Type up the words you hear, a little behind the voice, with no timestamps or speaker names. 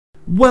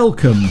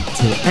Welcome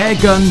to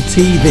Airgun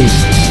TV.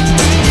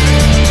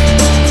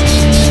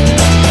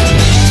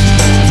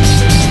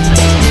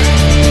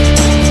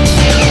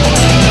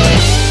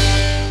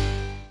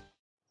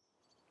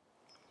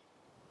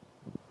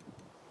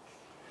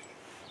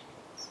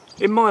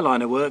 In my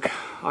line of work,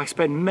 I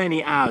spend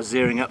many hours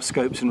zeroing up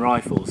scopes and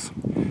rifles,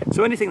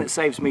 so anything that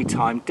saves me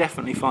time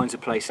definitely finds a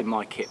place in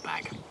my kit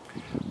bag.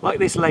 Like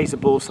this laser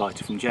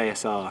BoreSighter from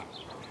JSR.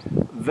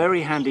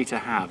 Very handy to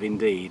have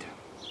indeed.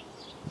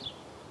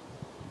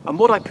 And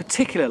what I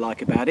particularly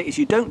like about it is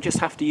you don't just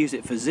have to use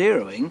it for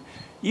zeroing,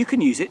 you can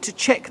use it to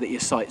check that your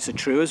sights are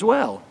true as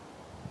well.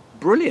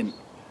 Brilliant.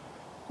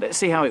 Let's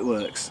see how it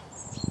works.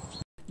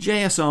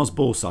 JSR's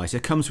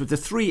BoreSighter comes with the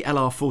 3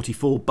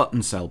 LR44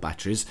 button cell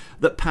batteries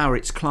that power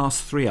its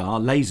Class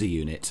 3R laser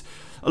unit,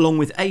 along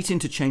with 8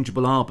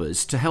 interchangeable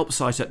arbors to help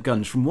sight up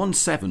guns from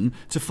 1.7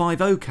 to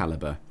 5.0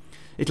 calibre.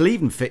 It'll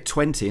even fit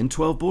 20 and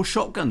 12 bore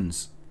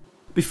shotguns.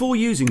 Before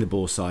using the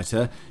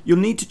BoreSighter, you'll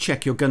need to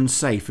check your gun's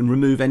safe and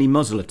remove any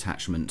muzzle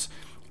attachment,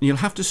 and you'll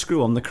have to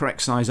screw on the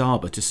correct size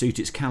arbor to suit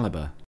its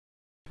calibre.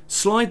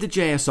 Slide the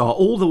JSR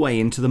all the way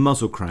into the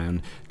muzzle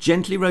crown,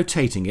 gently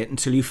rotating it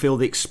until you feel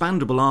the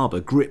expandable arbor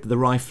grip the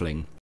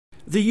rifling.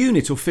 The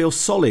unit will feel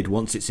solid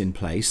once it's in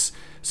place,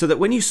 so that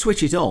when you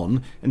switch it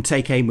on and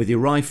take aim with your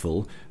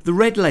rifle, the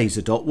red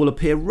laser dot will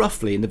appear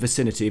roughly in the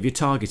vicinity of your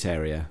target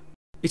area.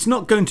 It's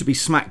not going to be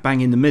smack bang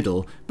in the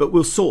middle, but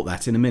we'll sort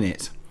that in a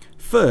minute.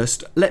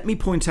 First, let me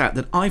point out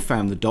that I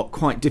found the dot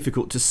quite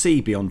difficult to see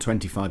beyond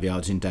 25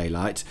 yards in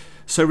daylight,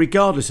 so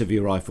regardless of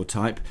your rifle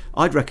type,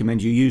 I'd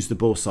recommend you use the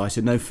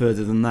BoreSighter no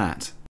further than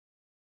that.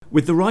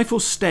 With the rifle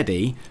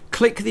steady,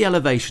 click the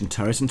elevation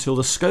turret until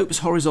the scope's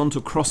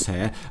horizontal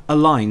crosshair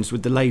aligns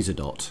with the laser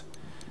dot.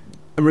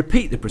 And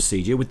repeat the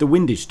procedure with the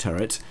windage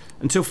turret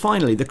until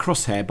finally the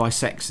crosshair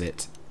bisects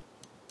it.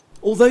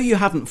 Although you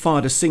haven't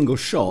fired a single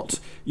shot,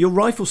 your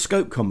rifle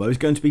scope combo is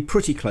going to be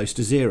pretty close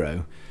to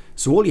zero.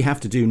 So all you have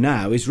to do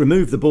now is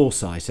remove the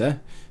BoreSighter,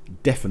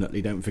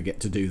 definitely don't forget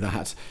to do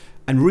that,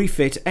 and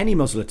refit any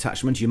muzzle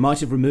attachment you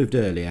might have removed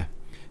earlier.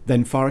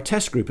 Then fire a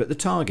test group at the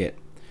target.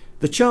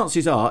 The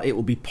chances are it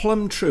will be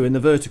plumb true in the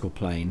vertical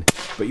plane,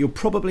 but you'll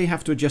probably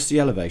have to adjust the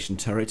elevation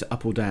turret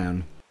up or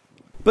down.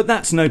 But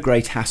that's no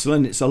great hassle,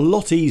 and it's a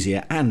lot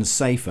easier and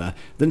safer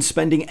than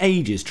spending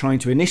ages trying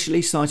to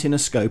initially sight in a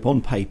scope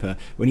on paper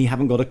when you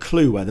haven't got a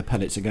clue where the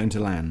pellets are going to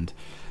land.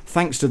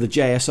 Thanks to the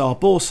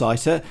JSR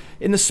BoreSighter,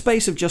 in the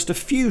space of just a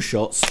few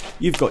shots,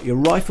 you've got your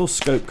rifle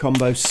scope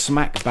combo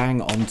smack bang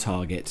on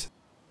target.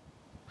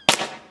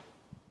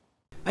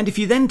 And if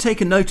you then take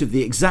a note of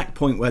the exact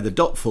point where the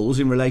dot falls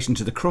in relation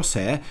to the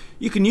crosshair,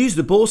 you can use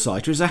the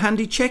BoreSighter as a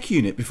handy check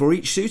unit before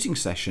each shooting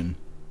session.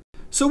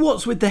 So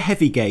what's with the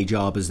heavy gauge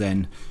arbors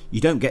then?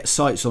 You don't get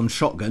sights on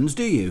shotguns,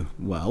 do you?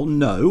 Well,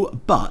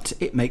 no, but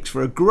it makes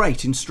for a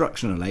great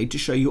instructional aid to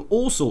show you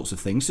all sorts of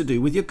things to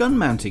do with your gun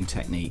mounting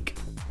technique.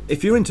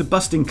 If you're into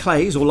busting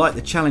clays or like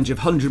the challenge of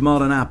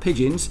 100-mile-an-hour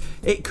pigeons,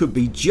 it could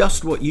be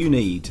just what you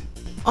need.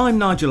 I'm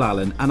Nigel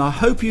Allen, and I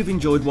hope you've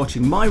enjoyed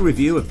watching my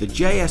review of the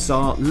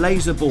JSR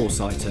Laser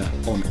BoreSighter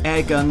on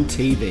Airgun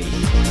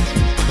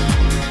TV.